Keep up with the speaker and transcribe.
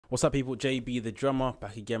What's up, people? JB the drummer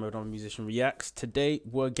back again with another Musician Reacts. Today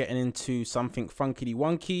we're getting into something funky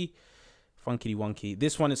wonky.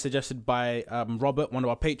 This one is suggested by Robert, one of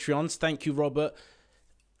our Patreons. Thank you, Robert.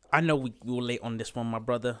 I know we were late on this one, my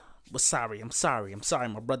brother. But sorry, I'm sorry,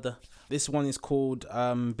 my brother. This one is called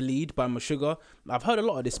Bleed by MESHUGGAH. I've heard a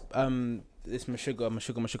lot of this this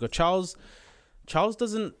MESHUGGAH. Charles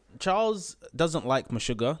doesn't like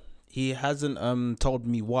MESHUGGAH. He hasn't told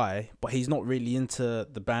me why, but he's not really into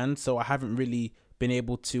the band, so I haven't really been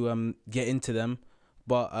able to get into them.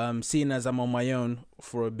 But seeing as I'm on my own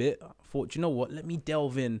for a bit, I thought, you know what, let me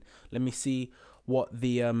delve in. Let me see what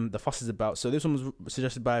the fuss is about. So this one was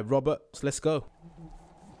suggested by Robert, so let's go.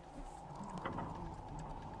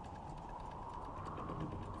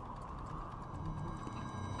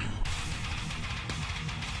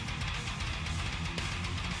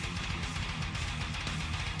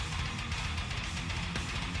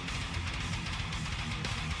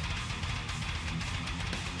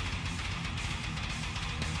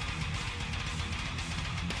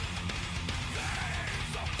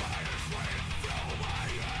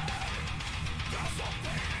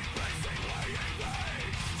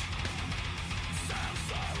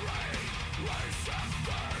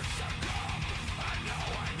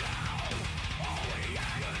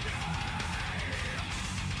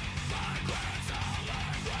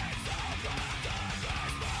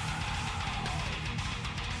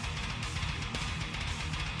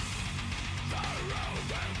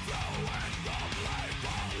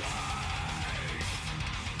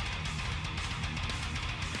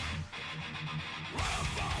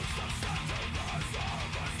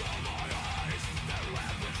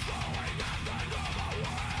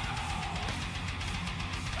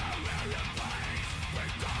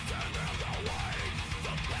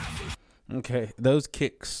 Okay, those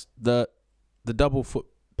kicks, the double foot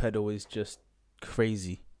pedal is just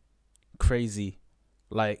crazy.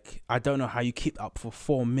 Like, I don't know how you keep up for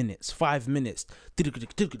 4 minutes, 5 minutes.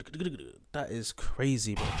 That is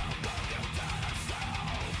crazy, bro.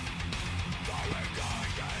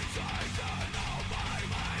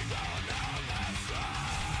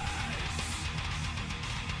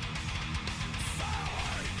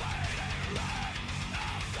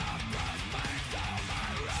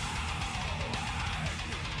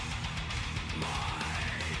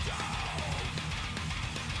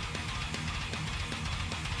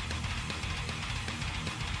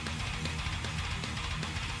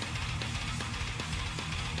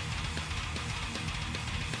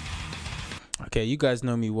 Okay, you guys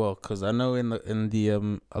know me well, because I know in the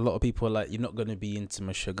a lot of people are like, you're not gonna be into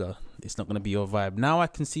MESHUGGAH. It's not gonna be your vibe. Now I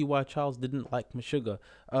can see why Charles didn't like MESHUGGAH.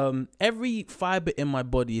 Every fiber in my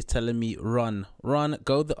body is telling me run,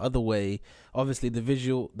 go the other way. Obviously the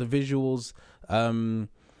visuals,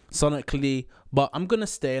 sonically, but I'm gonna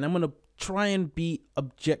stay and I'm gonna try and be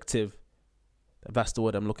objective. If that's the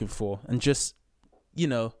word I'm looking for, and just, you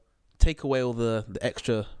know, take away all the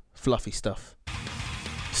extra fluffy stuff.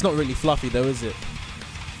 It's not really fluffy though, is it?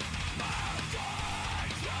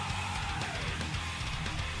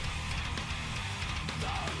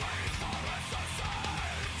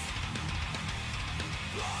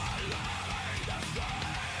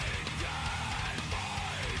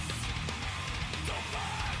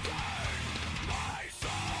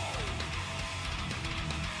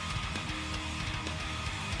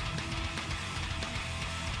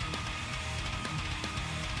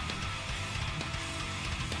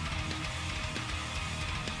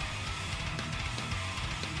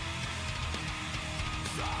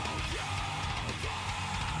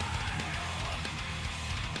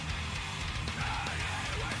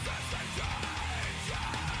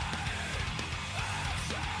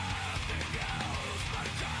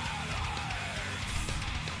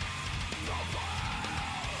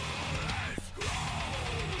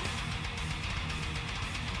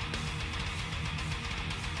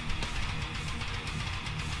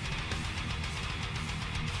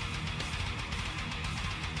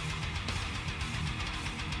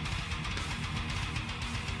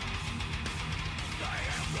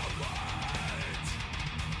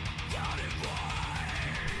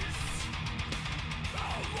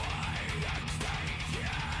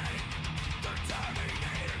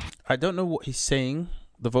 I don't know what he's saying,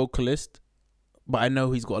 the vocalist, but I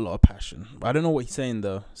know he's got a lot of passion. I don't know what he's saying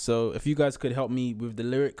though. So if you guys could help me with the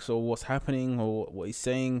lyrics or what's happening or what he's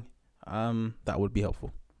saying, that would be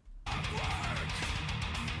helpful.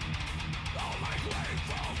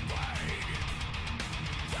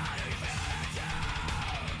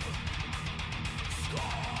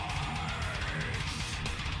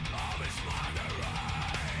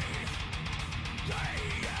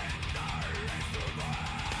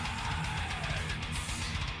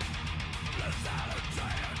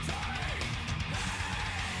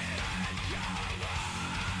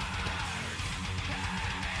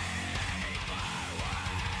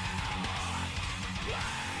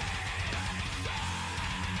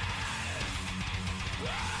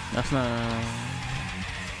 That's not.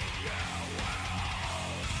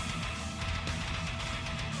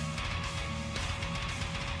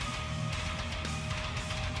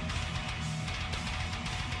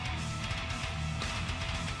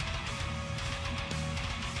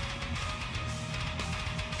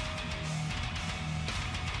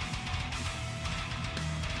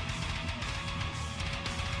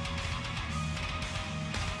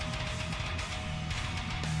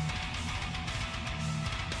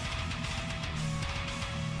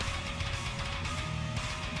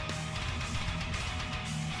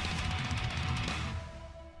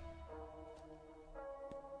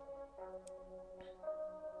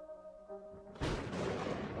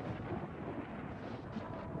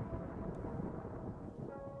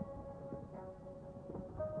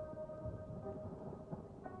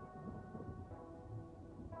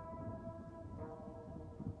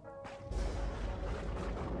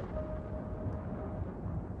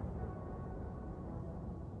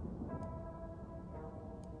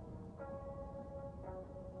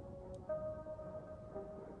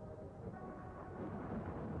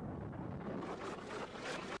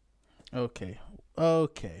 Okay.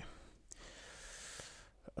 Okay.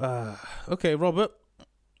 Okay, Robert.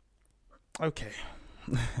 Okay.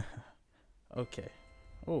 Okay.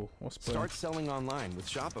 Oh, what's Start selling online with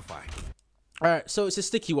Shopify. All right, so it's a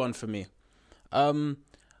sticky one for me.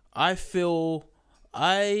 I feel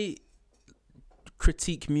I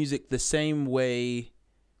critique music the same way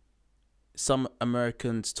some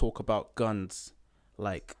Americans talk about guns.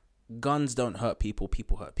 Like, guns don't hurt people,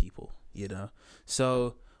 people hurt people, you know?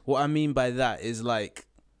 So what I mean by that is, like,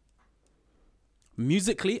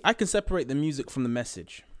 musically, I can separate the music from the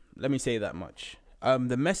message. Let me say that much.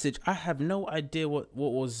 The message, I have no idea what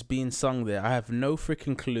was being sung there. I have no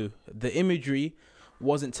freaking clue. The imagery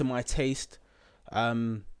wasn't to my taste.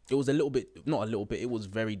 It was a little bit, not a little bit, it was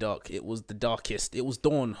very dark. It was the darkest. It was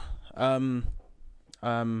dawn.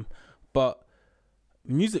 But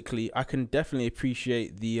musically, I can definitely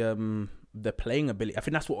appreciate the playing ability. I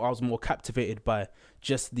think that's what I was more captivated by.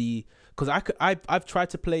 Just because I've tried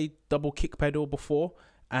to play double kick pedal before,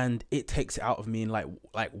 and it takes it out of me in like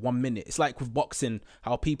 1 minute. It's like with boxing,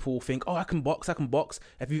 how people think, oh, I can box.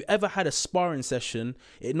 If you've ever had a sparring session,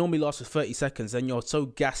 it normally lasts for 30 seconds, and you're so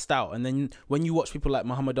gassed out. And then when you watch people like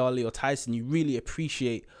Muhammad Ali or Tyson, you really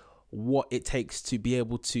appreciate what it takes to be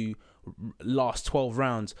able to last 12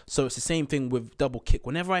 rounds. So it's the same thing with double kick.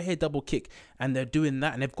 Whenever I hear double kick and they're doing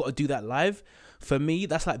that and they've got to do that live, for me,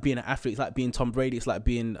 that's like being an athlete. It's like being Tom Brady. It's like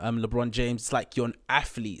being LeBron James. It's like you're an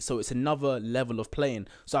athlete. So it's another level of playing.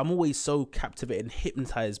 So I'm always so captivated and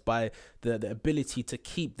hypnotized by the ability to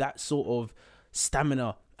keep that sort of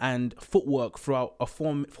stamina and footwork throughout a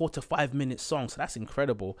 4 to 5 minute song. So that's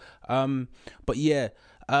incredible. But yeah,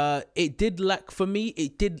 it did lack for me.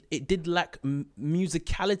 It did lack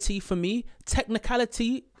musicality for me.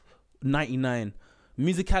 Technicality, 99.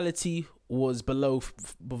 Musicality was below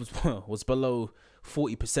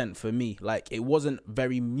 40% for me. Like, it wasn't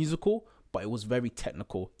very musical, but it was very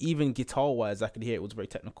technical. Even guitar wise, I could hear it was very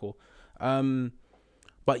technical.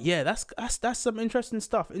 But yeah, that's some interesting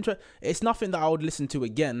stuff. It's nothing that I would listen to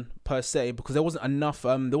again per se, because there wasn't enough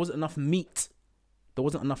meat. There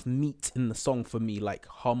wasn't enough meat in the song for me, like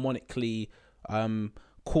harmonically,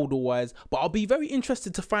 chordal wise. But I'll be very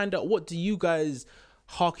interested to find out, what do you guys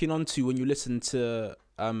harken onto when you listen to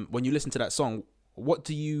that song? What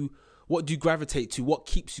do you gravitate to? What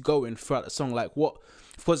keeps you going throughout the song? Like, what,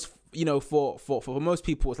 because, you know, for most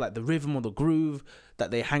people, it's like the rhythm or the groove that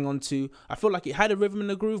they hang on to. I feel like it had a rhythm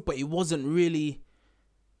and a groove, but it wasn't my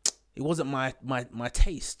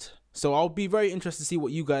taste. So I'll be very interested to see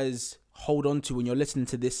what you guys hold on to when you're listening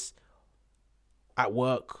to this at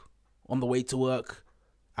work, on the way to work,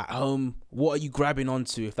 at home. What are you grabbing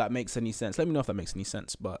onto, if that makes any sense? Let me know if that makes any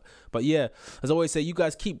sense. But yeah, as I always say, you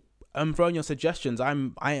guys keep throwing your suggestions. I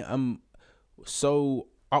am so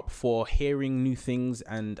up for hearing new things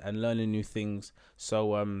and learning new things.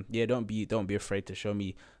 So yeah, don't be afraid to show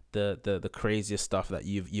me the craziest stuff that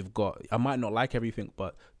you've got. I might not like everything,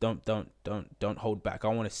 but don't hold back. I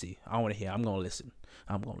want to see. I want to hear. I'm gonna listen.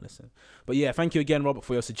 But yeah, thank you again, Robert,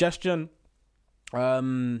 for your suggestion.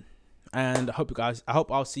 And I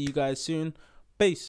hope I'll see you guys soon. Peace.